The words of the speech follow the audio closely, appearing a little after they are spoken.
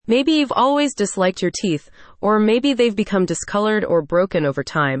Maybe you've always disliked your teeth, or maybe they've become discolored or broken over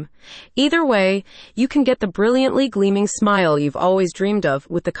time. Either way, you can get the brilliantly gleaming smile you've always dreamed of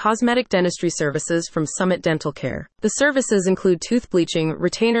with the cosmetic dentistry services from Summit Dental Care. The services include tooth bleaching,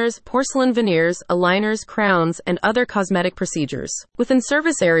 retainers, porcelain veneers, aligners, crowns, and other cosmetic procedures. Within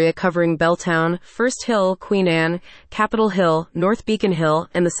service area covering Belltown, First Hill, Queen Anne, Capitol Hill, North Beacon Hill,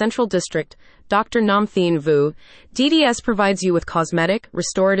 and the Central District, Dr. Nam Thien Vu, DDS provides you with cosmetic,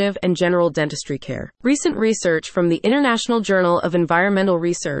 restorative, and general dentistry care. Recent research from the International Journal of Environmental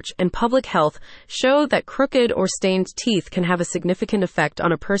Research and Public Health show that crooked or stained teeth can have a significant effect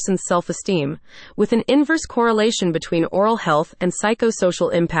on a person's self-esteem, with an inverse correlation between oral health and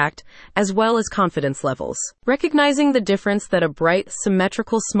psychosocial impact, as well as confidence levels. Recognizing the difference that a bright,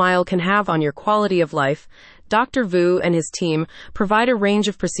 symmetrical smile can have on your quality of life, Dr. Vu and his team provide a range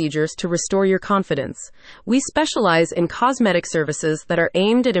of procedures to restore your confidence. We specialize in cosmetic services that are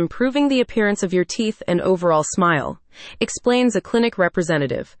aimed at improving the appearance of your teeth and overall smile, explains a clinic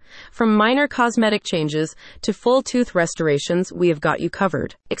representative. From minor cosmetic changes to full tooth restorations, we have got you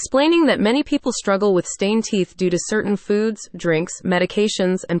covered. Explaining that many people struggle with stained teeth due to certain foods, drinks,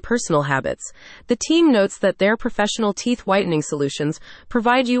 medications, and personal habits, the team notes that their professional teeth whitening solutions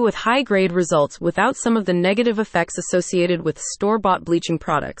provide you with high-grade results without some of the negative effects associated with store-bought bleaching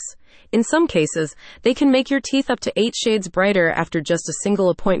products. In some cases, they can make your teeth up to 8 shades brighter after just a single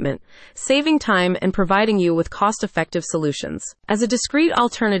appointment, saving time and providing you with cost-effective solutions. As a discreet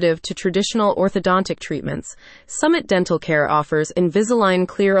alternative to traditional orthodontic treatments, Summit Dental Care offers Invisalign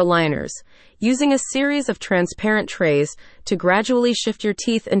clear aligners, using a series of transparent trays to gradually shift your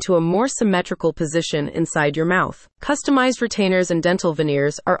teeth into a more symmetrical position inside your mouth. Customized retainers and dental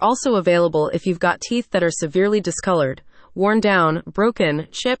veneers are also available if you've got teeth that are severely discolored, worn down, broken,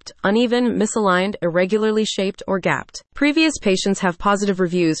 chipped, uneven, misaligned, irregularly shaped, or gapped. Previous patients have positive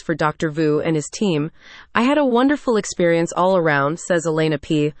reviews for Dr. Vu and his team. I had a wonderful experience all around, says Elena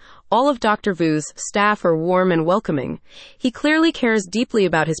P. All of Dr. Vu's staff are warm and welcoming. He clearly cares deeply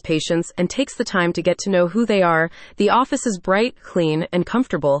about his patients and takes the time to get to know who they are. The office is bright, clean, and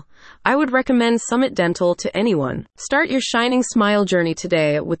comfortable. I would recommend Summit Dental to anyone. Start your shining smile journey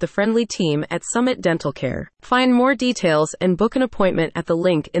today with the friendly team at Summit Dental Care. Find more details and book an appointment at the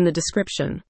link in the description.